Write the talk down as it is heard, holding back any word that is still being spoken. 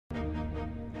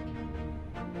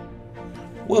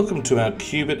Welcome to our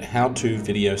Cubit how-to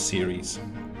video series.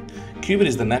 Cubit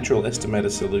is the natural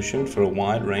estimator solution for a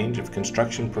wide range of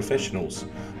construction professionals,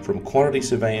 from quantity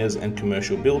surveyors and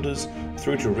commercial builders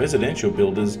through to residential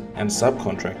builders and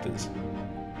subcontractors.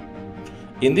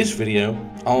 In this video,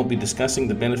 I'll be discussing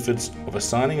the benefits of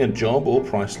assigning a job or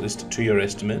price list to your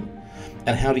estimate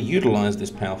and how to utilize this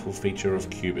powerful feature of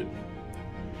Cubit.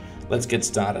 Let's get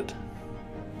started.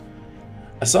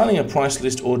 Assigning a price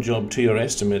list or job to your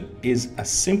estimate is a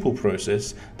simple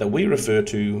process that we refer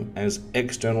to as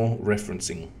external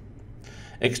referencing.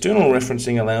 External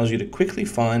referencing allows you to quickly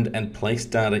find and place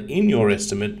data in your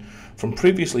estimate from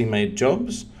previously made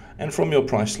jobs and from your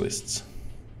price lists.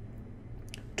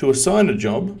 To assign a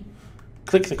job,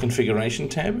 click the Configuration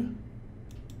tab,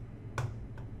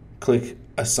 click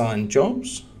Assign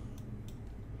Jobs,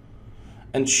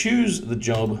 and choose the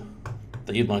job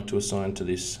that you'd like to assign to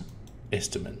this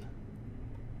estimate.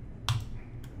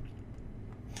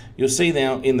 You'll see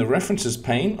now in the References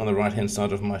pane on the right hand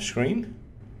side of my screen,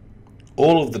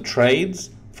 all of the trades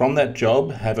from that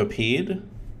job have appeared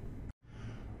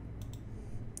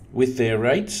with their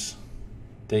rates,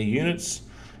 their units,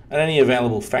 and any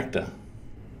available factor.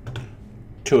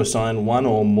 To assign one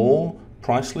or more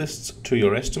price lists to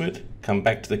your estimate, come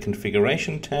back to the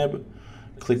Configuration tab,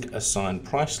 click Assign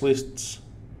Price Lists,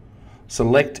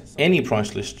 select any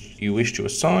price list you wish to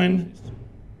assign,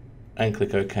 and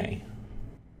click OK.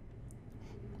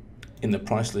 In the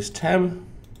Price List tab,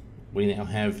 we now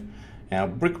have our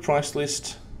brick price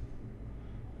list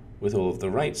with all of the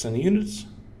rates and units,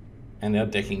 and our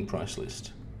decking price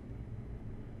list.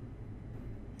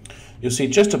 You'll see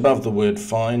just above the word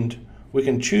Find, we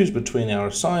can choose between our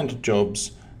assigned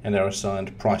jobs and our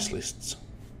assigned price lists.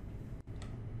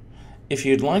 If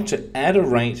you'd like to add a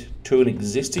rate to an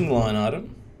existing line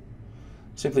item,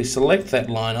 simply select that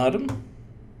line item,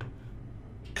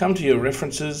 come to your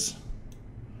references,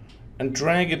 and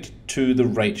drag it to the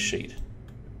rate sheet.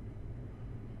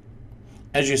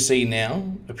 As you see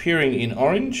now, appearing in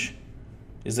orange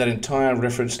is that entire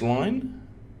reference line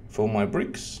for my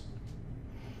bricks.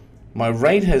 My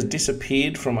rate has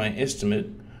disappeared from my estimate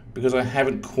because I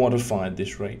haven't quantified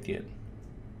this rate yet.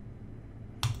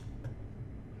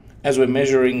 As we're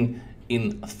measuring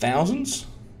in thousands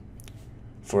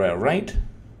for our rate,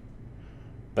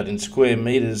 but in square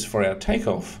meters for our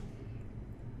takeoff,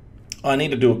 I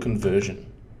need to do a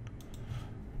conversion.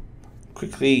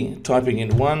 Quickly typing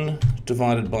in 1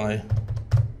 divided by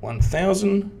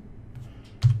 1000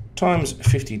 times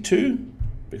 52,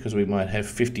 because we might have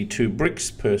 52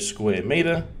 bricks per square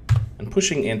meter, and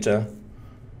pushing enter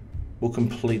will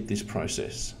complete this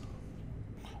process.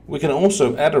 We can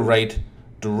also add a rate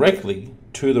directly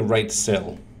to the rate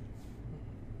cell.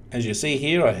 As you see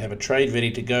here, I have a trade ready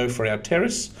to go for our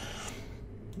terrace.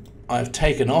 I've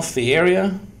taken off the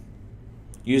area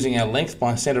using our length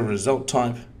by center result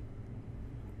type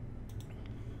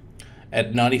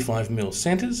at 95mm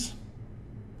centers.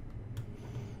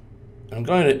 I'm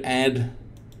going to add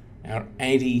our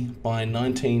 80 by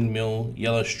 19mm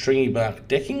yellow stringy bark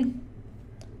decking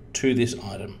to this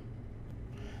item.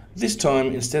 This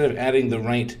time, instead of adding the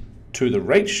rate to the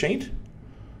rate sheet,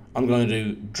 I'm going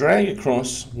to drag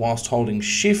across whilst holding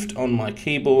Shift on my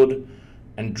keyboard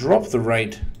and drop the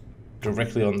rate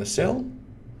directly on the cell.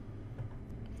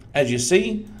 As you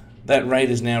see, that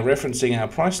rate is now referencing our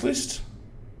price list,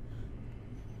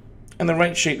 and the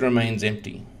rate sheet remains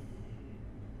empty.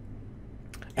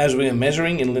 As we are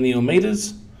measuring in linear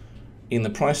meters, in the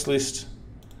price list,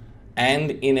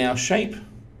 and in our shape,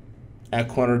 our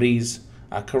quantities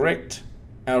are correct,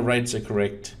 our rates are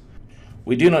correct.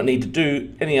 We do not need to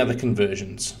do any other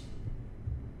conversions.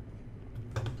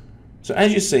 So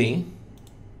as you see,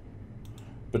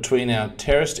 between our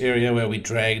terraced area where we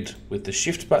dragged with the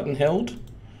Shift button held,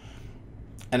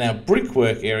 and our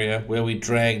brickwork area where we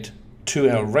dragged to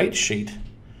our rate sheet,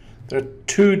 there are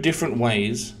two different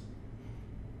ways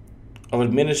of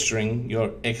administering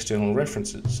your external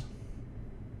references.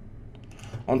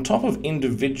 On top of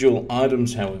individual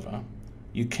items, however,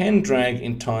 you can drag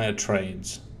entire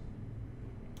trades.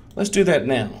 Let's do that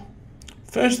now.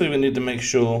 Firstly, we need to make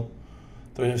sure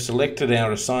that we have selected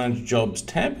our Assigned Jobs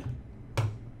tab,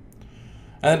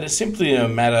 and it's simply a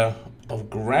matter of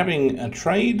grabbing a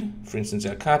trade, for instance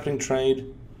our carpeting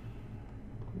trade,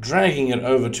 dragging it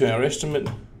over to our estimate,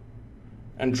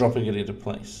 and dropping it into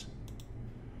place.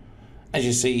 As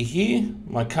you see here,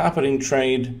 my carpeting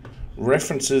trade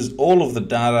references all of the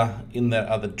data in that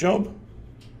other job,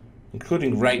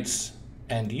 including rates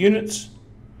and units,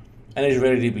 and is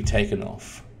ready to be taken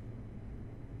off.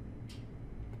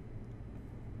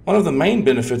 One of the main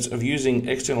benefits of using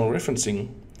external referencing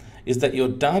is that your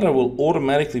data will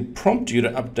automatically prompt you to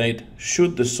update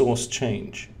should the source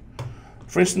change.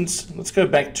 For instance, let's go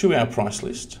back to our price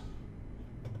list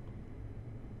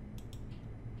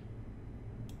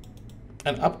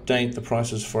and update the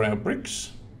prices for our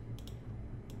bricks,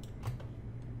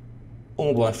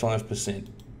 all by 5%.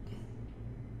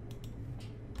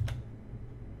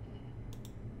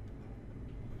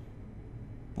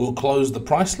 We'll close the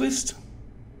price list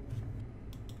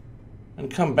and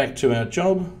come back to our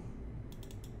job,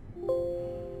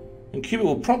 and Cubit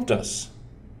will prompt us.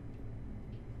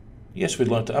 Yes, we'd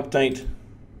like to update.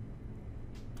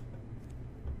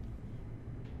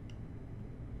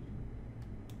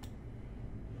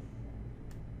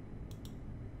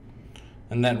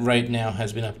 And that rate now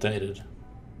has been updated.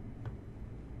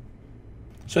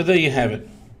 So there you have it.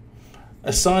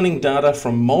 Assigning data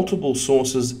from multiple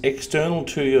sources external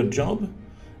to your job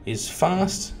is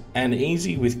fast and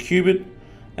easy with Cubit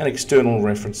and external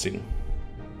referencing.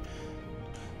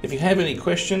 If you have any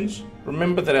questions,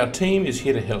 remember that our team is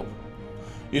here to help.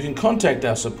 You can contact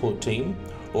our support team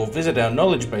or visit our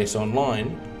knowledge base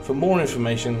online for more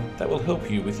information that will help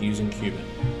you with using Cubit.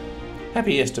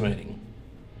 Happy estimating!